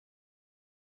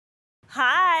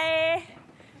Hi.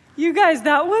 You guys,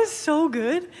 that was so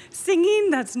good. Singing,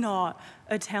 that's not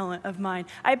a talent of mine.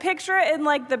 I picture it in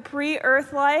like the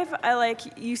pre-earth life.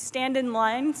 You stand in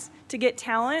lines to get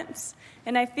talents.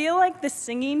 And I feel like the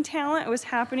singing talent was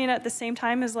happening at the same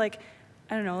time as like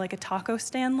a taco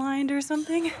stand line or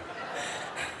something.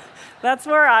 That's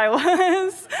where I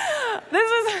was.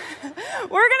 We're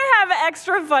gonna have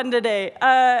extra fun today.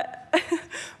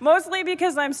 Mostly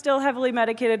because I'm still heavily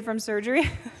medicated from surgery.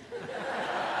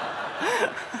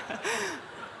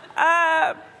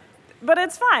 But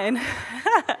it's fine.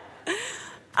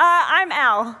 I'm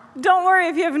Al. Don't worry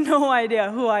if you have no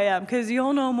idea who I am, because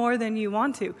you'll know more than you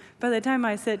want to by the time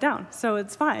I sit down, so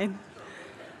it's fine.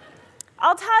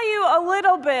 I'll tell you a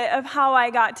little bit of how I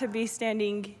got to be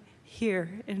standing here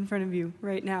in front of you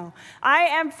right now. I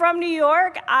am from New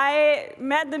York. I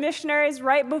met the missionaries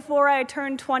right before I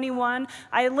turned 21.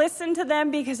 I listened to them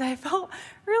because I felt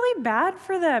really bad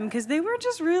for them, because they were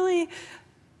just really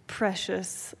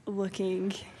precious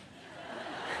looking.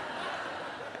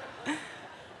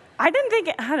 I don't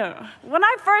know. When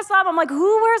I first saw them, I'm like,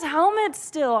 who wears helmets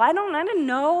still? I didn't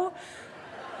know.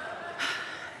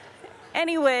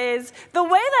 Anyways, the way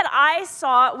that I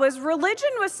saw it was religion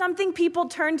was something people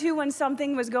turned to when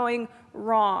something was going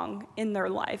wrong in their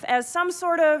life, as some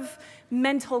sort of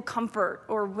mental comfort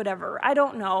or whatever. I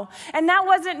don't know. And that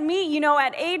wasn't me.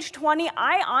 At age 20,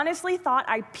 I honestly thought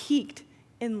I peaked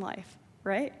in life,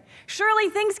 right? Surely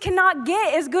things cannot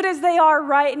get as good as they are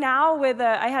right now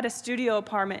I had a studio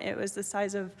apartment. It was the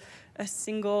size of a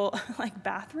single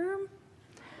bathroom.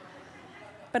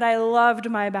 But I loved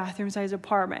my bathroom-sized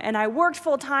apartment. And I worked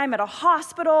full-time at a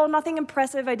hospital. Nothing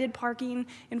impressive. I did parking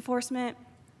enforcement.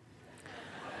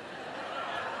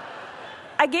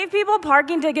 I gave people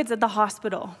parking tickets at the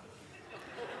hospital.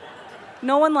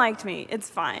 No one liked me. It's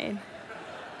fine.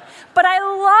 But I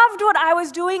loved what I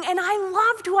was doing, and I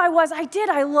loved who I was.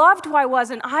 I loved who I was,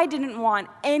 and I didn't want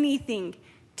anything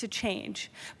to change.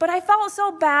 But I felt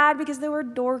so bad because they were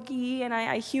dorky, and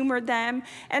I humored them.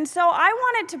 And so I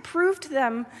wanted to prove to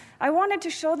them, I wanted to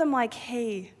show them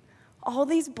hey, all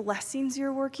these blessings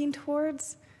you're working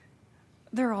towards,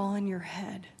 they're all in your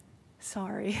head.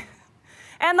 Sorry.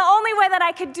 And the only way that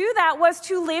I could do that was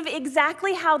to live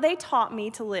exactly how they taught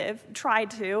me to live, tried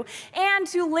to, and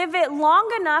to live it long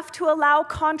enough to allow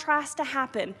contrast to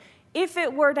happen, if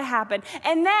it were to happen.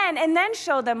 And then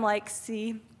show them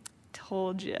see,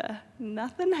 told you,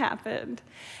 nothing happened.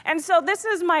 And so this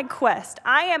is my quest.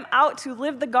 I am out to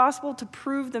live the gospel to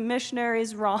prove the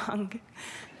missionaries wrong.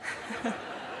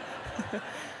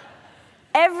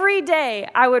 Every day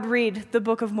I would read the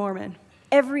Book of Mormon.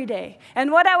 Every day.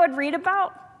 And what I would read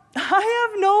about, I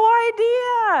have no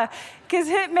idea, because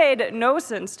it made no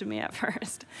sense to me at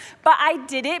first. But I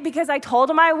did it because I told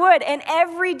him I would, and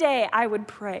every day I would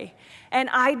pray. And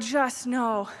I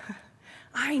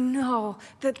know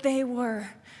that they were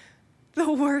the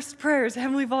worst prayers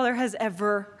Heavenly Father has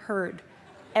ever heard.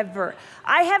 Ever.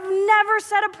 I have never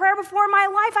said a prayer before in my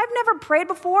life. I've never prayed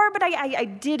before, but I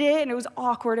did it, and it was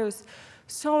awkward. It was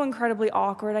so incredibly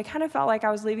awkward. I kind of felt like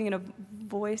I was leaving in a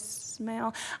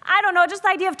voicemail. I don't know, just the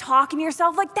idea of talking to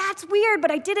yourself, that's weird,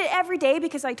 but I did it every day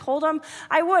because I told them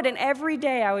I would, and every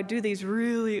day I would do these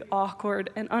really awkward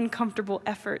and uncomfortable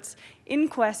efforts in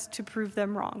quest to prove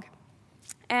them wrong.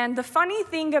 And the funny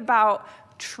thing about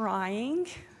trying,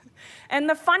 and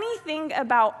the funny thing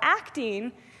about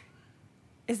acting,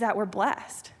 is that we're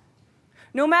blessed.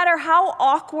 No matter how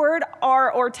awkward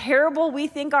or terrible we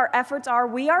think our efforts are,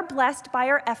 we are blessed by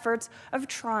our efforts of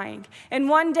trying. And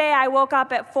one day I woke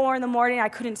up at 4 a.m. I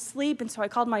couldn't sleep, and so I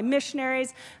called my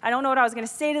missionaries. I don't know what I was going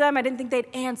to say to them. I didn't think they'd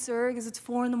answer because it's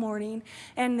 4 a.m,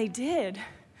 and they did.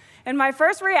 And my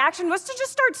first reaction was to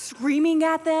just start screaming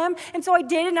at them. And so I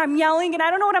did, and I'm yelling, and I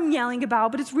don't know what I'm yelling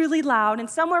about, but it's really loud. And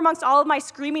somewhere amongst all of my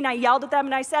screaming, I yelled at them,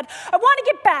 and I said, I want to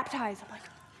get baptized. I'm like,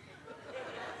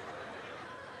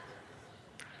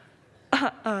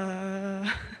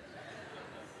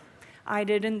 I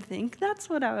didn't think that's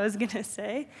what I was going to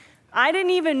say. I didn't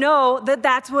even know that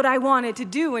that's what I wanted to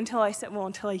do until I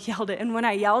yelled it. And when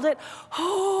I yelled it,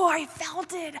 I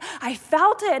felt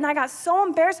it. And I got so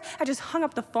embarrassed, I just hung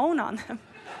up the phone on them.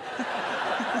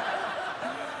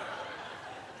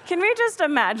 Can we just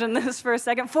imagine this for a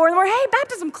second? 4 a.m, hey,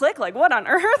 baptism, click, what on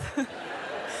earth?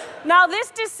 Now,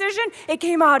 this decision, it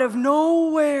came out of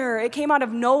nowhere.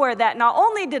 That not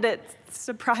only did it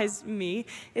surprise me,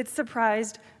 it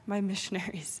surprised my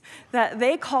missionaries, that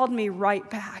they called me right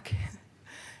back.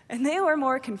 And they were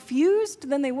more confused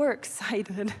than they were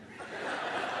excited.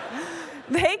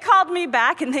 They called me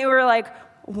back and they were like,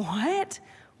 what?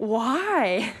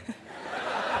 Why?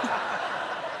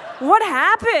 What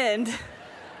happened?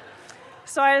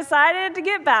 So I decided to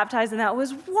get baptized, and that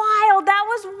was wild. That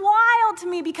was wild to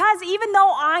me, because even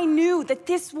though I knew that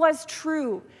this was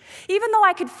true, even though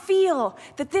I could feel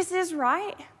that this is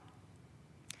right,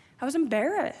 I was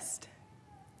embarrassed.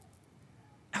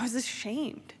 I was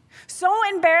ashamed. So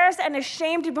embarrassed and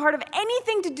ashamed to be part of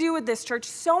anything to do with this church,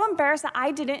 so embarrassed that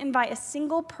I didn't invite a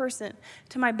single person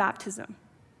to my baptism.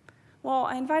 Well,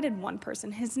 I invited one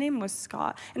person. His name was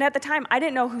Scott. And at the time, I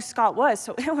didn't know who Scott was,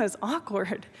 so it was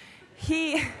awkward.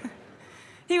 He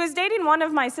was dating one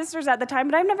of my sisters at the time,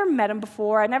 but I've never met him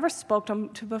before. I never spoke to him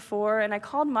before, and I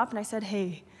called him up and I said,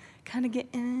 hey, kind of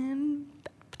getting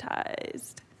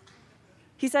baptized.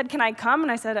 He said, can I come?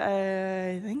 And I said,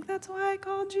 I think that's why I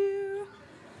called you.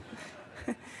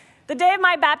 The day of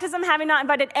my baptism, having not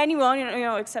invited anyone,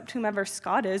 except whomever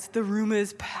Scott is, the room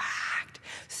is packed.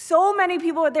 So many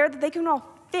people were there that they couldn't all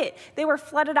fit. They were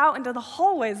flooded out into the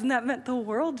hallways, and that meant the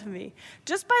world to me.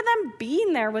 Just by them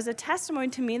being there was a testimony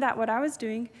to me that what I was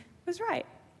doing was right.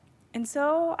 And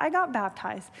so I got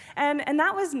baptized, and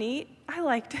that was neat. I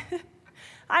liked it.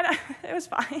 It was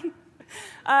fine.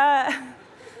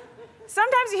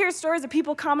 Sometimes you hear stories of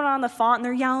people coming on the font and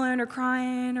they're yelling or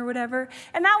crying or whatever,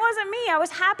 and that wasn't me. I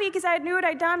was happy because I knew what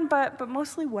I'd done, but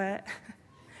mostly wet.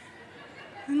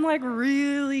 And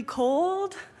really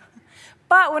cold.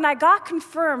 But when I got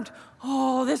confirmed,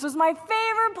 this was my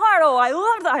favorite part.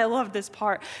 I loved this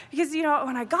part. Because,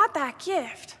 when I got that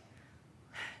gift,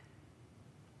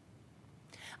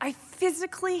 I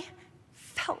physically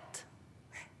felt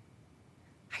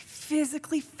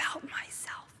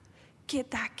myself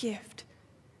get that gift.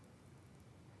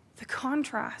 The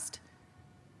contrast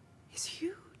is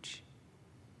huge.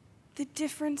 The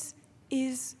difference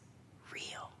is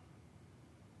real.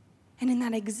 And in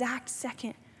that exact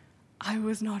second, I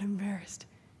was not embarrassed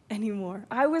anymore.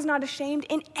 I was not ashamed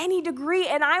in any degree,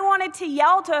 and I wanted to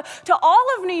yell to all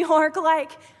of New York,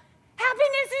 happiness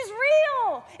is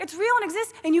real. It's real and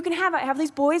exists, and you can have it. I have these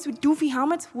boys with doofy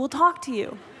helmets. We'll talk to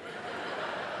you.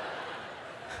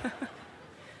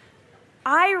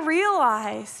 I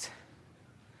realized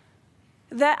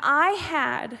that I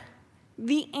had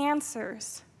the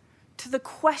answers to the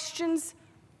questions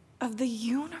of the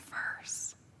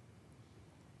universe.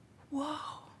 Whoa.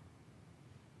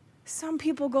 Some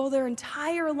people go their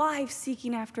entire life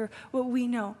seeking after what we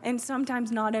know, and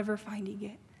sometimes not ever finding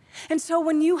it. And so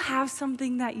when you have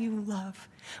something that you love,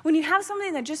 when you have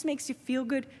something that just makes you feel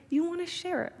good, you want to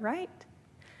share it, right?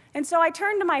 And so I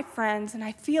turned to my friends, and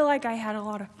I feel like I had a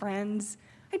lot of friends.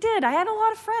 I did. I had a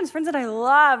lot of friends that I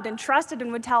loved and trusted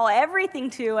and would tell everything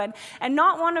to, and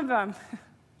not one of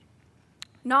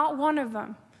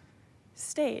them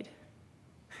stayed.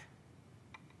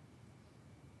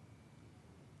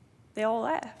 They all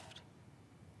left.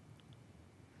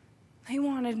 They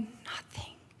wanted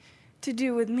nothing to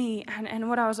do with me and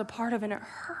what I was a part of, and it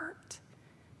hurt.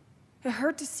 It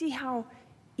hurt to see how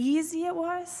easy it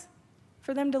was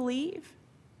for them to leave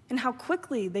and how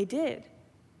quickly they did.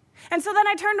 And so then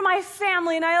I turned to my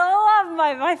family, and I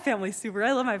love my family super.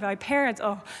 I love my parents.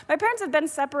 My parents have been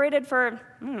separated for,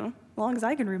 as long as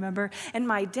I can remember. And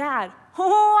my dad,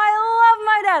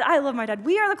 I love my dad.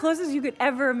 We are the closest you could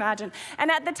ever imagine.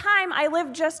 And at the time, I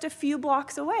lived just a few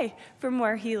blocks away from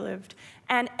where he lived.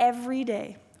 And every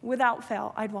day, without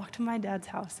fail, I'd walk to my dad's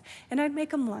house, and I'd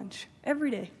make him lunch every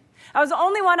day. I was the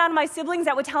only one out of my siblings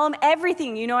that would tell him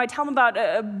everything. I'd tell him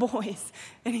about boys,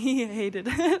 and he hated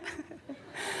it.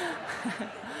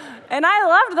 And I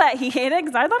loved that he hated it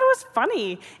because I thought it was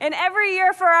funny. And every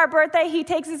year for our birthday, he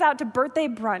takes us out to birthday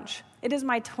brunch. It is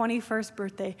my 21st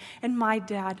birthday, and my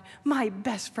dad, my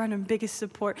best friend and biggest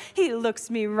support, he looks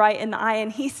me right in the eye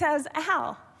and he says,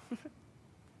 Al,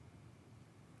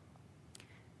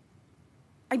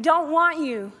 I don't want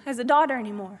you as a daughter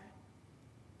anymore.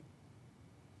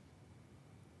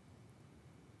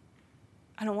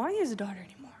 I don't want you as a daughter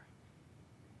anymore.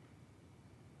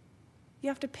 You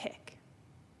have to pick.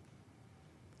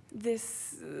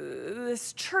 This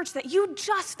church that you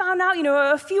just found out,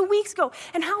 a few weeks ago,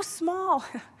 and how small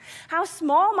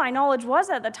my knowledge was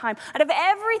at the time. Out of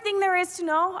everything there is to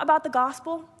know about the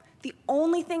gospel, the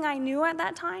only thing I knew at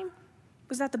that time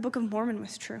was that the Book of Mormon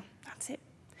was true. That's it.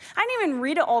 I didn't even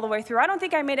read it all the way through. I don't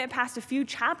think I made it past a few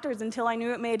chapters until I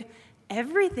knew it made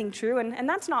everything true, and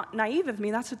that's not naive of me.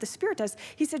 That's what the Spirit does.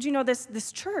 He said,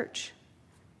 this church,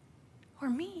 or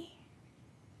me,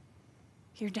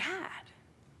 your dad.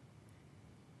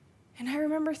 And I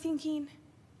remember thinking,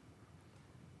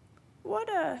 what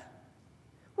a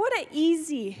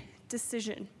easy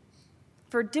decision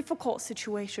for a difficult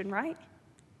situation, right?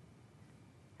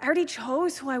 I already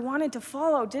chose who I wanted to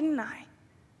follow, didn't I?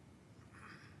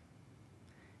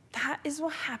 is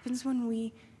what happens when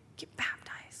we get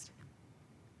baptized.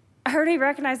 I already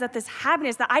recognize that this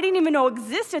happiness that I didn't even know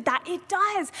existed, that it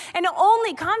does. And it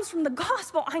only comes from the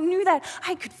gospel. I knew that.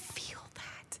 I could feel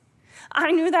that.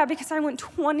 I knew that because I went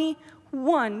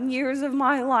 21 years of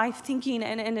my life thinking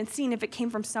and seeing if it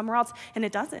came from somewhere else, and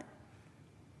it doesn't.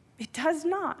 It does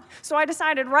not. So I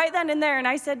decided right then and there, and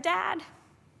I said, Dad,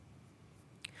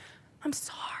 I'm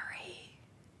sorry.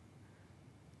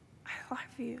 I love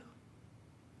you.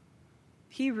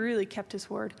 He really kept his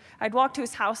word. I'd walk to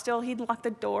his house still. He'd lock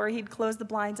the door. He'd close the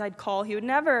blinds. I'd call. He would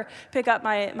never pick up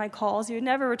my calls. He would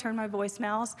never return my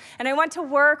voicemails. And I went to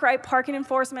work, right, parking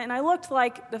enforcement, and I looked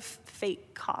like the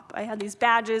fake cop. I had these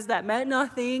badges that meant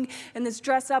nothing, and this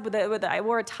dress up I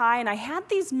wore a tie, and I had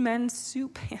these men's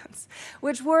suit pants,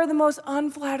 which were the most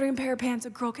unflattering pair of pants a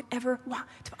girl could ever want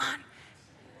to put on.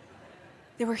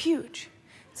 They were huge.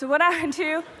 So what I would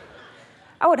do,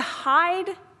 I would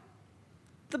hide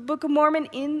the Book of Mormon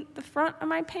in the front of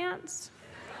my pants.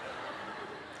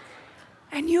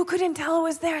 And you couldn't tell it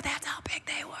was there. That's how big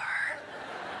they were.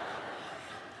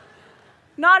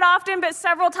 Not often, but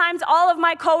several times, all of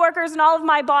my coworkers and all of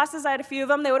my bosses, I had a few of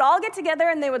them, they would all get together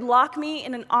and they would lock me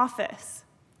in an office.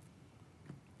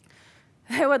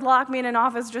 They would lock me in an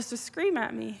office just to scream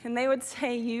at me. And they would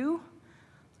say, you,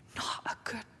 not a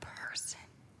good person.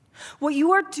 What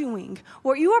you are doing,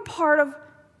 what you are part of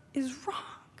is wrong.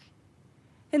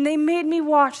 And they made me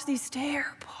watch these terrible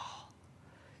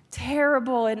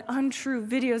and untrue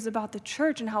videos about the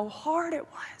church and how hard it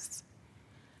was.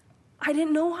 I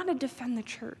didn't know how to defend the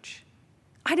church.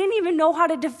 I didn't even know how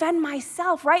to defend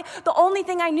myself, right? The only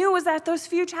thing I knew was that those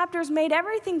few chapters made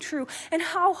everything true and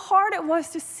how hard it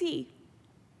was to see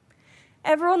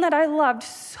everyone that I loved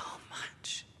so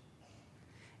much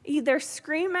either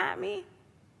scream at me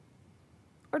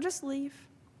or just leave.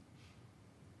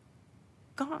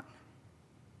 Gone.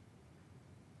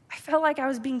 I felt like I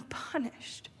was being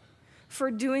punished for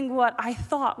doing what I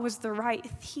thought was the right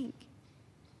thing.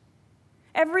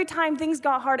 Every time things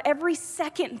got hard, every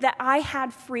second that I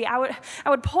had free, I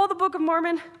would pull the Book of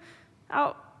Mormon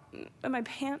out of my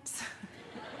pants.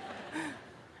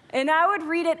 And I would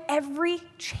read it every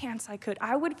chance I could.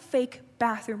 I would fake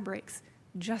bathroom breaks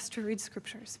just to read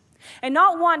scriptures. And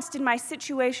not once did my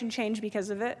situation change because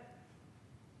of it.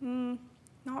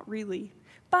 Not really.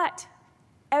 But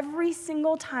every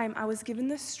single time I was given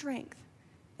the strength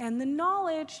and the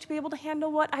knowledge to be able to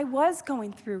handle what I was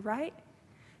going through, right?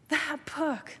 That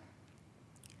book,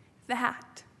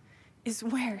 that is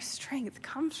where strength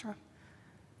comes from.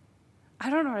 I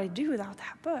don't know what I'd do without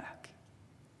that book.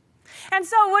 And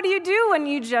so what do you do when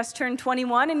you just turned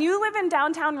 21 and you live in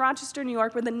downtown Rochester, New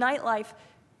York, where the nightlife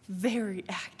very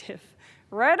active,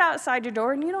 right outside your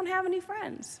door, and you don't have any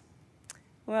friends?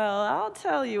 Well, I'll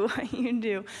tell you what you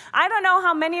do. I don't know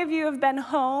how many of you have been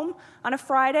home on a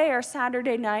Friday or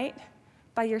Saturday night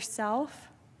by yourself,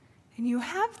 and you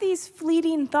have these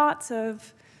fleeting thoughts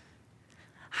of,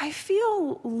 I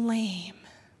feel lame.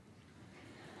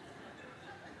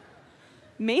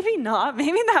 Maybe not.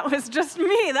 Maybe that was just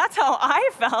me. That's how I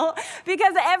felt.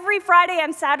 Because every Friday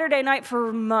and Saturday night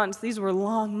for months, these were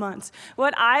long months,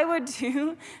 what I would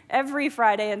do every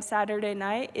Friday and Saturday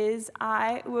night is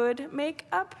I would make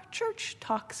up church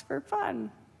talks for fun.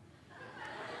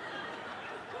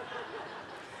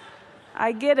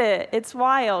 I get it. It's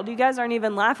wild. You guys aren't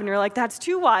even laughing. You're like, that's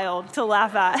too wild to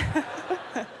laugh at.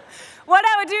 What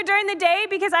I would do during the day,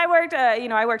 because I worked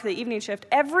the evening shift,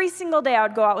 every single day I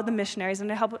would go out with the missionaries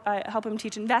and help them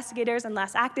teach investigators and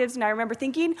last actives. And I remember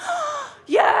thinking,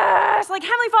 yes, like,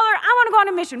 Heavenly Father, I want to go on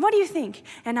a mission. What do you think?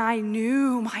 And I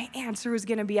knew my answer was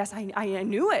going to be yes. I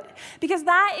knew it, because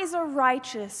that is a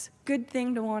righteous, good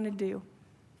thing to want to do.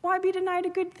 Why be denied a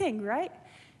good thing, right?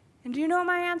 And do you know what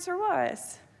my answer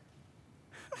was?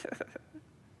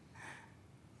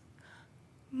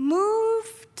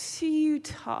 Move to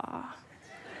Utah.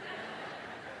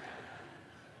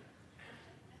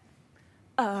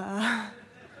 It's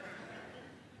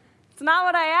not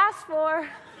what I asked for.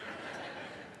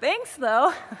 Thanks, though.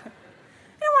 I didn't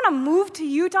want to move to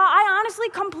Utah. I honestly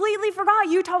completely forgot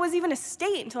Utah was even a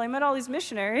state until I met all these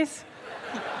missionaries.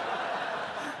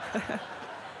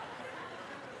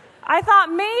 I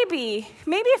thought maybe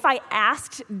if I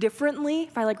asked differently,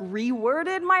 if I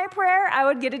reworded my prayer, I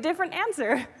would get a different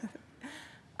answer.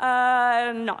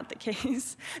 Not the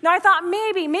case. No, I thought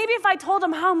maybe if I told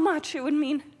him how much it would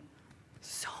mean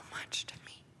so much to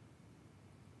me.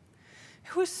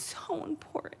 It was so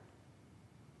important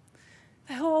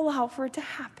that he'll allow for it to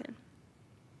happen.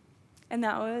 And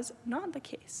that was not the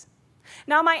case.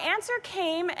 Now, my answer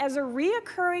came as a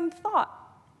reoccurring thought.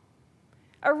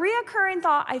 A reoccurring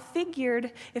thought I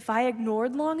figured if I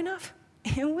ignored long enough,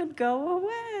 it would go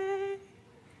away.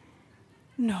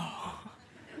 No.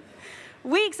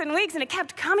 Weeks and weeks, and it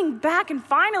kept coming back, and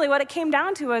finally what it came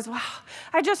down to was, wow,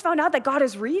 I just found out that God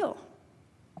is real.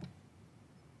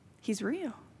 He's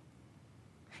real.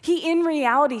 He, in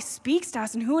reality, speaks to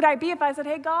us, and who would I be if I said,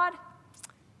 hey, God,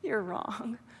 you're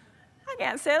wrong. I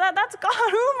can't say that. That's God. Who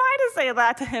am I to say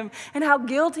that to him? And how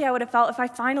guilty I would have felt if I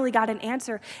finally got an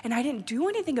answer and I didn't do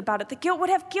anything about it. The guilt would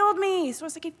have killed me. So I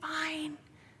was like, hey, fine.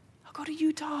 I'll go to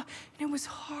Utah. And it was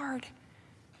hard.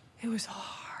 It was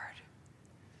hard.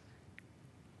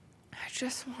 I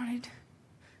just wanted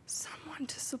someone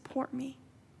to support me.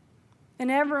 And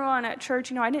everyone at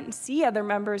church, I didn't see other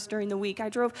members during the week.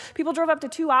 People drove up to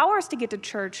 2 hours to get to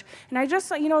church. And I just,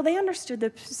 they understood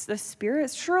the Spirit.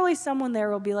 Surely someone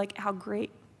there will be like, Al, great.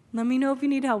 Let me know if you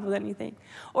need help with anything.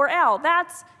 Or Al,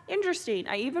 that's interesting.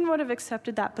 I even would have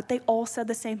accepted that. But they all said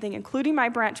the same thing, including my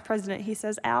branch president. He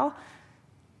says, Al,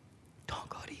 don't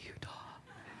go to Utah.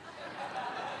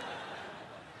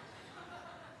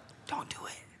 Don't do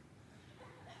it.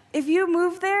 If you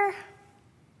move there,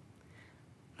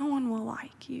 no one will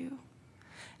like you.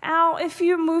 Al, if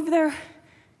you move there,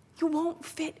 you won't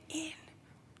fit in.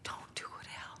 Don't do it,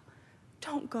 Al.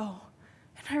 Don't go.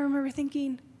 And I remember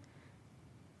thinking,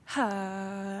 well,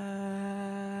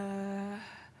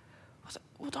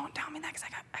 don't tell me that because I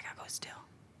got to go still.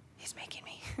 He's making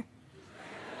me.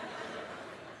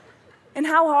 And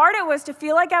how hard it was to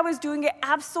feel like I was doing it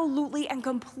absolutely and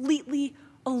completely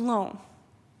alone.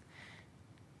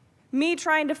 Me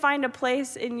trying to find a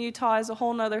place in Utah is a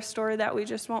whole nother story that we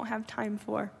just won't have time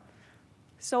for.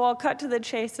 So I'll cut to the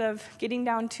chase of getting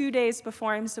down 2 days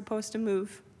before I'm supposed to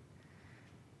move.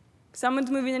 Someone's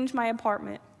moving into my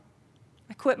apartment.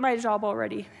 I quit my job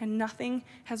already, and nothing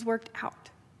has worked out.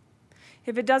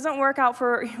 If it doesn't work out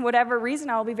for whatever reason,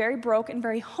 I'll be very broke and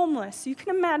very homeless. You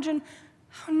can imagine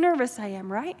how nervous I am,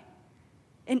 right?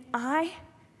 And I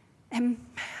am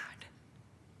mad.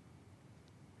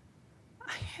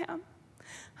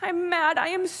 I'm mad. I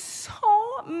am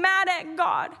so mad at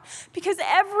God because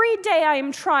every day I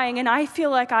am trying and I feel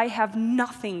like I have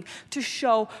nothing to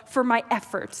show for my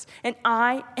efforts. And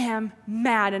I am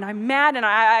mad, and I'm mad, and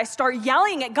I start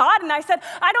yelling at God, and I said,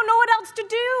 I don't know what else to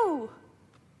do.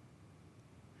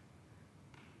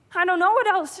 I don't know what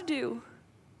else to do.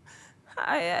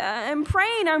 I'm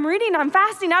praying, I'm reading, I'm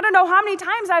fasting. I don't know how many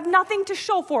times I have nothing to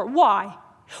show for it. Why?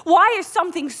 Why is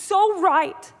something so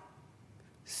right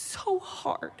so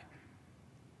hard?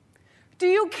 Do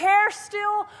you care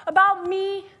still about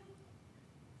me?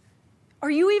 Are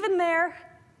you even there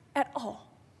at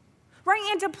all? Right?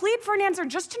 And to plead for an answer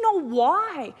just to know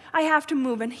why I have to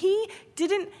move. And he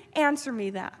didn't answer me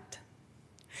that.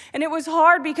 And it was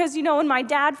hard because, when my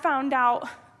dad found out,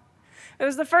 it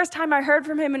was the first time I heard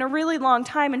from him in a really long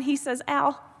time. And he says,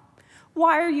 Al,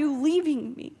 why are you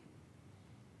leaving me?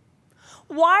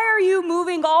 Why are you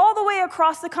moving all the way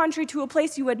across the country to a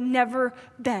place you had never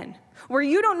been, where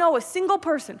you don't know a single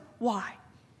person? Why?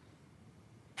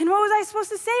 And what was I supposed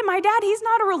to say? My dad, he's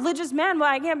not a religious man, but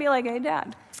I can't be like, hey,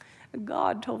 Dad,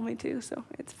 God told me to, so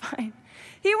it's fine.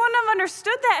 He wouldn't have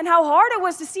understood that and how hard it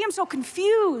was to see him so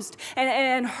confused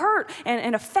and hurt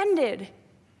and offended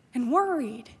and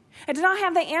worried, and to not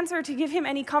have the answer to give him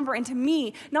any comfort, and to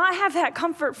me, not have that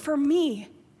comfort for me.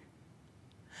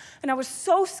 And I was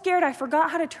so scared I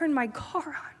forgot how to turn my car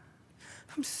on.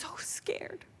 I'm so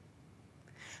scared.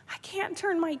 I can't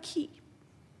turn my key.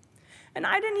 And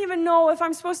I didn't even know if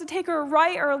I'm supposed to take a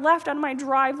right or a left on my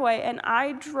driveway. And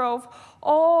I drove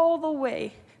all the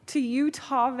way to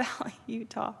Utah Valley,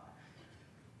 Utah.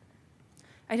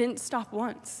 I didn't stop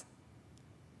once.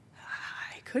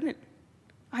 I couldn't.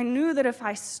 I knew that if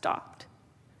I stopped,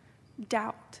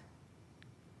 doubt,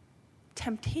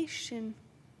 temptation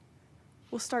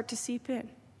will start to seep in.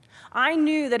 I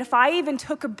knew that if I even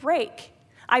took a break,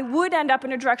 I would end up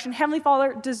in a direction Heavenly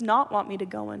Father does not want me to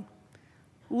go in.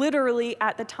 Literally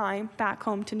at the time, back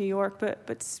home to New York,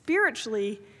 but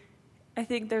spiritually, I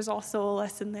think there's also a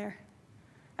lesson there.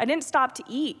 I didn't stop to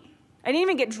eat. I didn't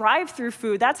even get drive-through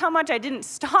food. That's how much I didn't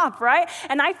stop, right?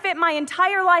 And I fit my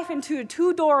entire life into a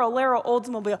 2-door Alero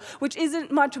Oldsmobile, which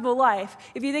isn't much of a life.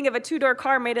 If you think of a 2-door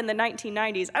car made in the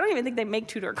 1990s, I don't even think they make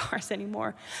 2-door cars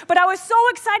anymore. But I was so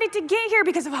excited to get here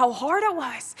because of how hard it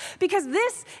was. Because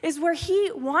this is where he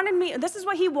wanted me, this is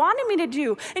what he wanted me to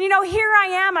do. And here I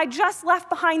am, I just left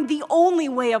behind the only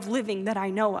way of living that I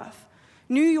know of.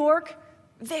 New York,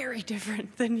 very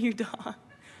different than Utah.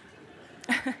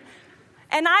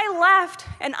 And I left,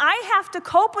 and I have to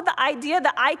cope with the idea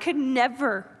that I could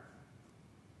never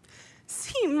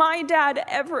see my dad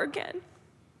ever again.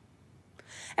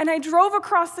 And I drove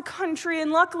across the country,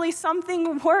 and luckily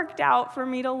something worked out for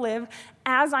me to live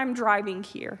as I'm driving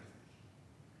here.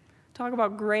 Talk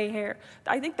about gray hair.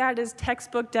 I think that is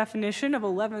textbook definition of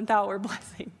 11th hour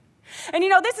blessing. And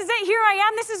this is it. Here I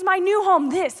am. This is my new home.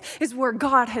 This is where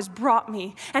God has brought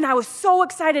me. And I was so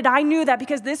excited. I knew that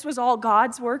because this was all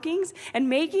God's workings and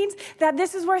makings, that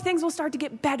this is where things will start to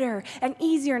get better and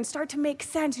easier and start to make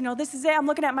sense. This is it. I'm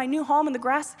looking at my new home, and the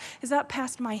grass is up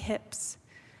past my hips.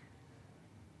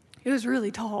 It was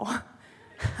really tall.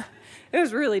 It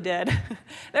was really dead.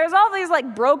 There's all these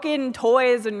broken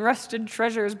toys and rusted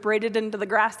treasures braided into the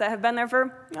grass that have been there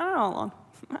for, I don't know how long.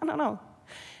 I don't know.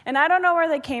 And I don't know where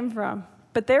they came from,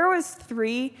 but there was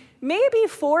 3, maybe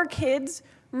 4 kids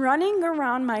running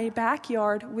around my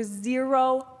backyard with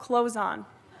 0 clothes on.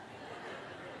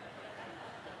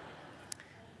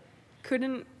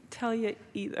 Couldn't tell you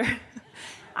either.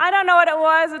 I don't know what it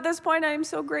was. At this point, I am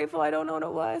so grateful I don't know what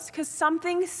it was, because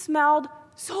something smelled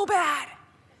so bad.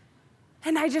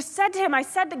 And I just said to him, I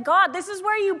said to God, this is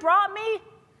where you brought me?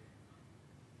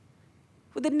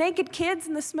 With the naked kids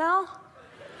and the smell?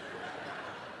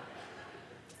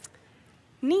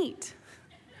 Neat.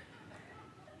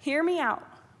 Hear me out.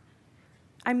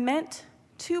 I meant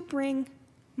to bring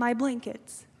my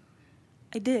blankets.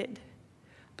 I did.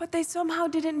 But they somehow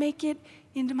didn't make it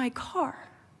into my car.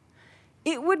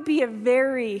 It would be a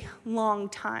very long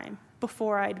time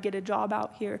before I'd get a job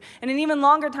out here, and an even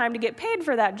longer time to get paid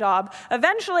for that job.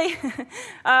 Eventually,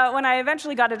 when I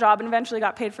eventually got a job and eventually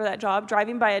got paid for that job,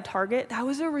 driving by a Target, that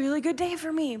was a really good day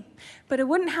for me. But it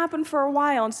wouldn't happen for a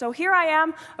while, and so here I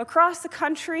am across the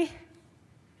country,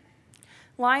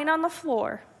 lying on the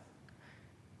floor,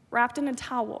 wrapped in a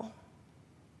towel.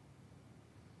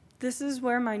 This is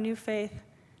where my new faith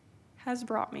has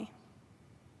brought me.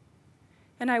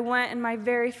 And I went, and my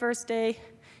very first day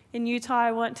in Utah,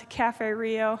 I went to Cafe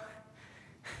Rio.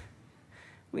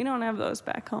 We don't have those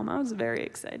back home. I was very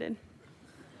excited.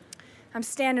 I'm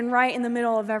standing right in the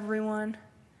middle of everyone,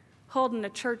 holding a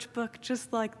church book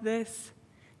just like this.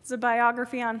 It's a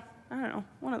biography on, I don't know,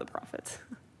 one of the prophets.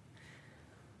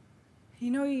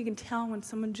 You can tell when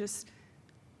someone just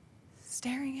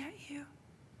staring at you.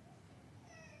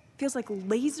 Feels like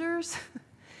lasers.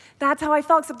 That's how I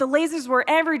felt, except the lasers were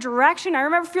every direction. I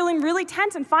remember feeling really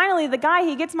tense, and finally the guy,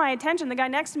 he gets my attention, the guy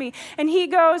next to me, and he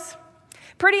goes,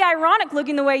 pretty ironic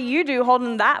looking the way you do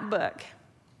holding that book.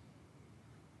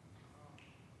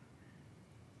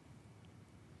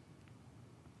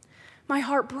 My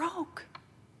heart broke.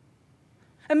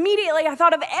 Immediately I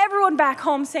thought of everyone back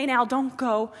home saying, Al, don't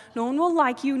go. No one will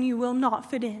like you, and you will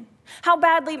not fit in. How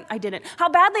badly I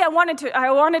wanted to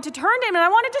turn to him, and I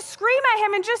wanted to scream at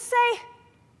him and just say,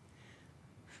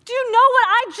 do you know what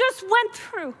I just went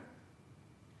through?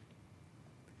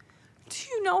 Do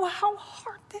you know how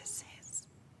hard this is?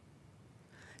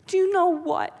 Do you know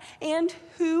what and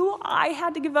who I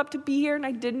had to give up to be here, and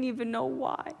I didn't even know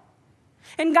why?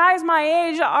 And guys my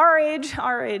age, our age,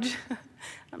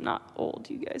 I'm not old,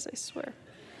 you guys, I swear.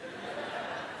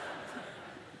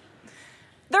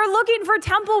 They're looking for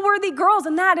temple-worthy girls,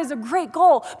 and that is a great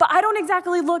goal, but I don't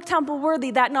exactly look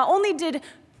temple-worthy. That not only did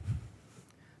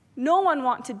no one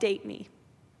want to date me.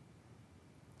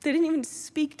 They didn't even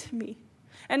speak to me.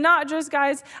 And not just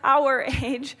guys our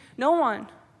age, no one,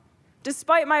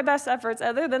 despite my best efforts,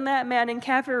 other than that man in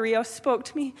Cafe Rio, spoke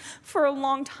to me for a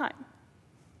long time.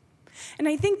 And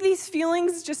I think these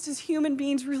feelings, just as human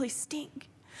beings, really stink.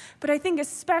 But I think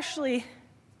especially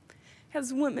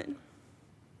as women,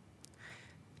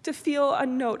 to feel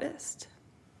unnoticed,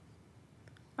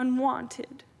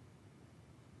 unwanted,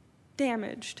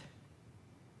 damaged,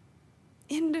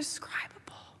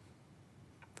 indescribable.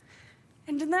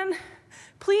 And to then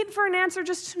plead for an answer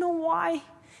just to know why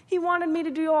he wanted me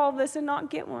to do all of this and not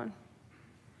get one.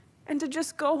 And to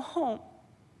just go home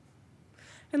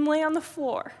and lay on the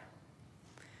floor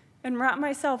and wrap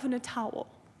myself in a towel.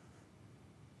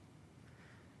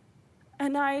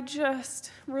 And I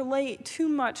just relate too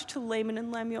much to Laman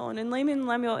and Lemuel. And in Laman and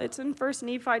Lemuel, it's in 1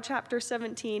 Nephi chapter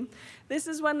 17. This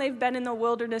is when they've been in the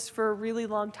wilderness for a really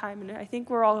long time. And I think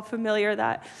we're all familiar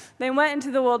that they went into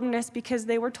the wilderness because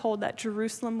they were told that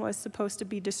Jerusalem was supposed to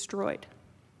be destroyed.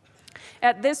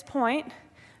 At this point,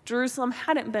 Jerusalem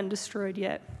hadn't been destroyed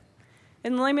yet.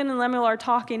 And Laman and Lemuel are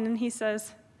talking, and he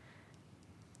says,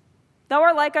 "Thou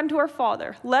art like unto our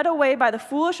father, led away by the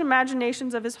foolish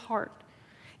imaginations of his heart.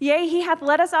 Yea, he hath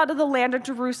led us out of the land of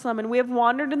Jerusalem, and we have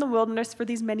wandered in the wilderness for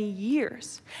these many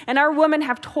years. And our women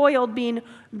have toiled, being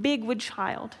big with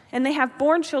child. And they have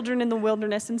borne children in the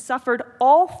wilderness, and suffered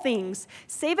all things,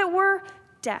 save it were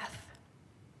death.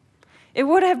 It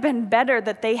would have been better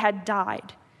that they had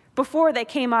died. before they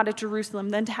came out of Jerusalem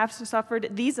than to have suffered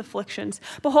these afflictions.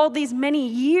 Behold, these many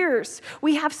years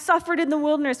we have suffered in the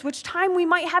wilderness, which time we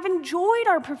might have enjoyed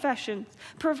our possessions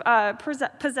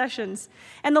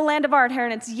and the land of our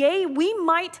inheritance. Yea, we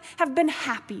might have been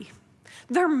happy.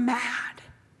 They're mad.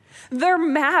 They're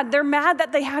mad. They're mad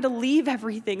that they had to leave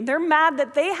everything. They're mad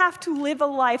that they have to live a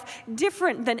life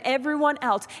different than everyone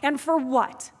else. And for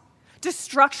what?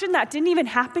 Destruction that didn't even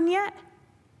happen yet?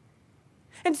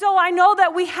 And so I know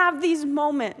that we have these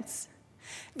moments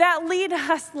that lead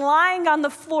us lying on the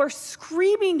floor,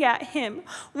 screaming at him,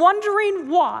 wondering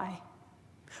why.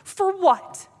 For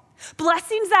what?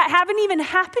 Blessings that haven't even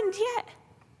happened yet?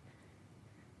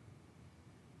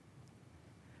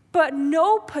 But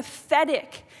no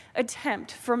pathetic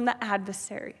attempt from the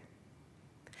adversary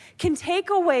can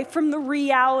take away from the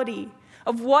reality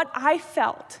of what I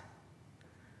felt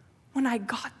when I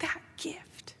got that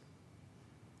gift.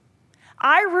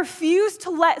 I refuse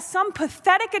to let some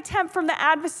pathetic attempt from the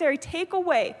adversary take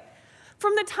away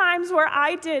from the times where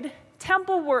I did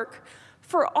temple work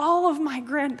for all of my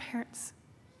grandparents.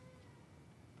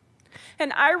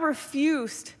 And I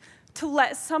refused to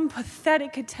let some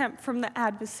pathetic attempt from the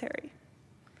adversary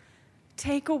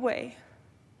take away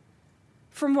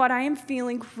from what I am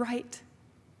feeling right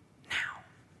now.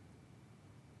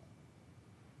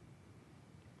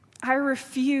 I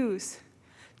refuse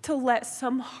to let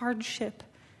some hardship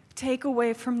take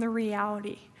away from the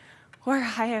reality where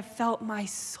I have felt my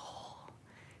soul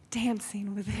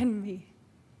dancing within me.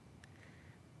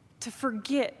 To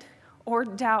forget or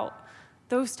doubt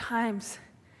those times,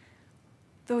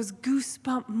 those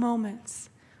goosebump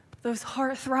moments, those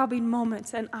heart-throbbing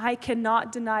moments, and I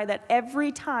cannot deny that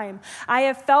every time I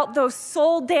have felt those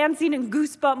soul-dancing and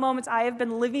goosebump moments, I have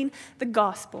been living the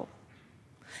gospel.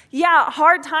 Yeah,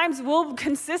 hard times will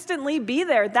consistently be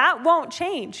there. That won't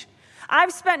change.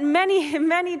 I've spent many,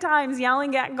 many times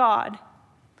yelling at God.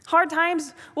 Hard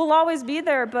times will always be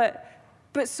there, but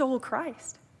so will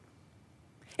Christ.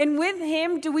 And with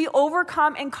him, do we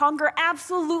overcome and conquer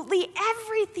absolutely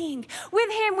everything.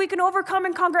 With him, we can overcome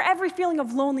and conquer every feeling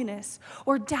of loneliness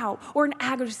or doubt or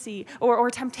inadequacy or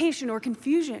temptation or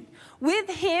confusion. With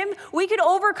him, we can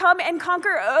overcome and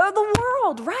conquer the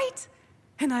world, right?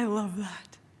 And I love that.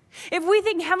 If we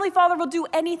think Heavenly Father will do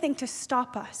anything to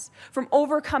stop us from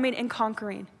overcoming and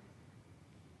conquering,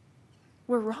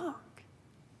 we're wrong.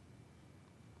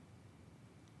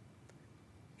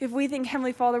 If we think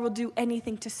Heavenly Father will do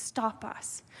anything to stop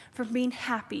us from being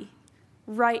happy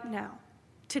right now,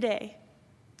 today,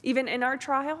 even in our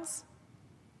trials,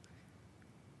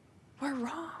 we're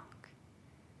wrong.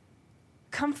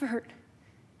 Comfort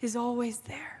is always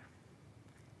there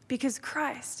because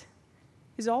Christ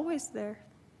is always there.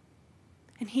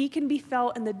 And he can be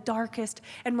felt in the darkest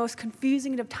and most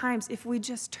confusing of times if we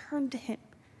just turn to him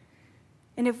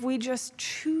and if we just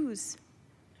choose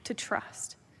to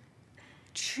trust.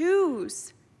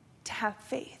 Choose to have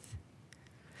faith,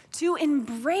 to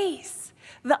embrace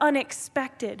the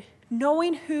unexpected,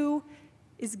 knowing who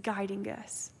is guiding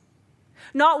us.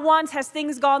 Not once has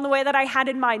things gone the way that I had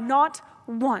in mind, not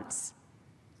once.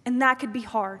 And that could be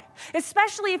hard,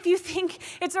 especially if you think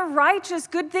it's a righteous,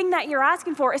 good thing that you're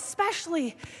asking for,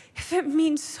 especially if it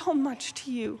means so much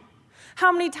to you.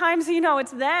 How many times,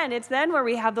 it's then where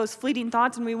we have those fleeting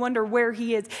thoughts and we wonder where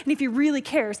he is and if he really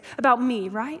cares about me,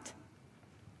 right?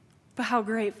 But how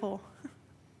grateful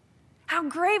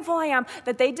I am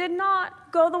that they did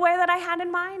not go the way that I had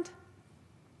in mind.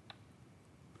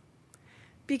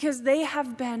 Because they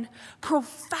have been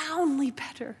profoundly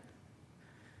better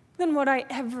than what I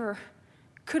ever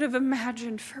could have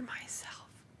imagined for myself.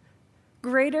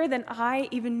 Greater than I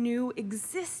even knew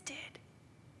existed.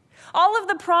 All of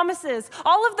the promises,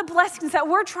 all of the blessings that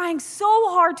we're trying so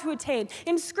hard to attain,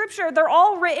 in Scripture, they're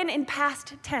all written in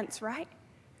past tense, right?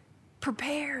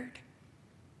 Prepared.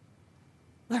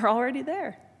 They're already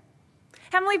there.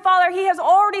 Heavenly Father, he has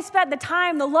already spent the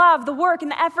time, the love, the work,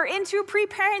 and the effort into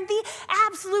preparing the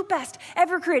absolute best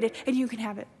ever created, and you can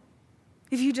have it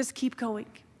if you just keep going.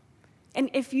 And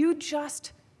if you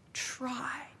just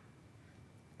try.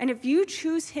 And if you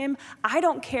choose him, I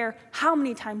don't care how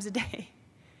many times a day.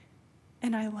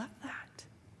 And I love that.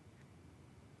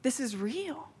 This is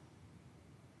real.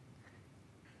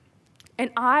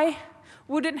 And I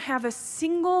wouldn't have a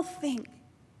single thing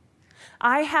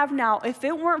I have now if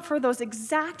it weren't for those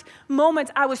exact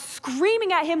moments I was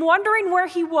screaming at him, wondering where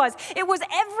he was. It was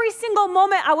every single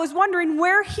moment I was wondering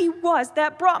where he was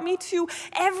that brought me to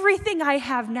everything I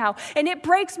have now. And it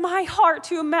breaks my heart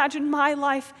to imagine my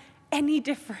life any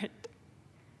different.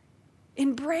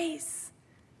 Embrace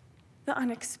the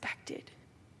unexpected,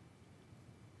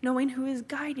 knowing who is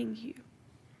guiding you.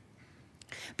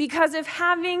 Because if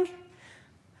having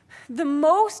the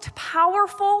most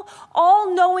powerful,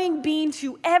 all-knowing being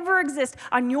to ever exist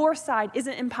on your side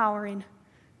isn't empowering,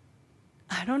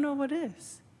 I don't know what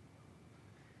is.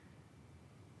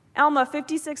 Alma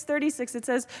 56:36, it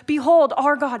says, "Behold,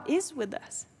 our God is with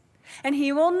us, and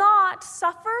he will not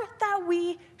suffer that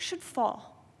we should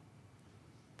fall.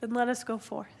 Then let us go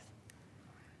forth."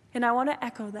 And I want to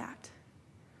echo that.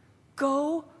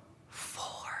 Go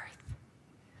forth.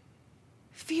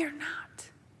 Fear not.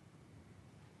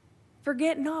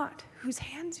 Forget not whose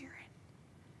hands you're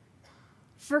in.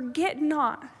 Forget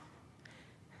not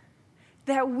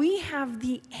that we have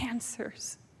the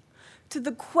answers to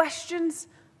the questions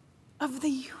of the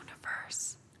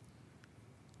universe.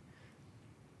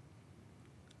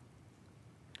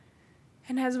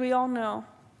 And as we all know,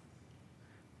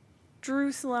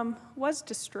 Jerusalem was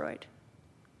destroyed.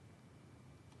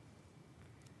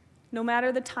 No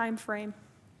matter the time frame,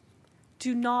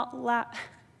 do not let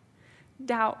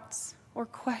doubts or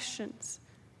questions,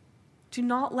 do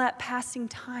not let passing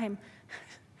time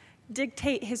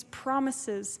dictate his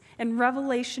promises and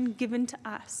revelation given to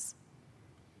us.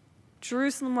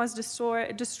 Jerusalem was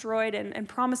destroyed and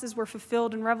promises were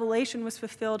fulfilled and revelation was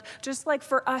fulfilled, just like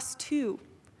for us too,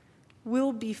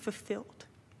 will be fulfilled.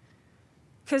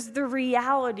 Because the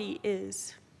reality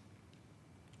is,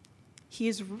 he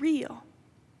is real.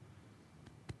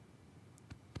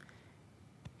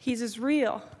 He's as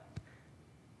real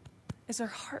as our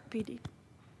heart beating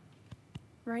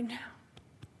right now.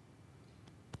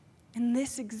 In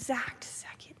this exact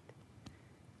second,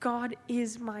 God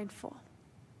is mindful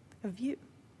of you.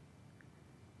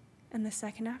 And the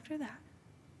second after that,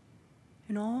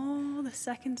 and all the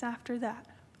seconds after that,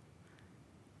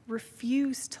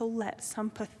 refuse to let some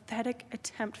pathetic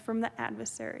attempt from the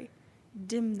adversary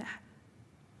dim that.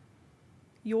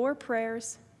 Your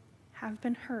prayers have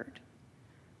been heard,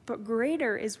 but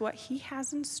greater is what he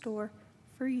has in store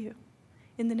for you.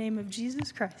 In the name of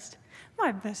Jesus Christ,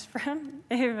 my best friend,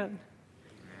 amen.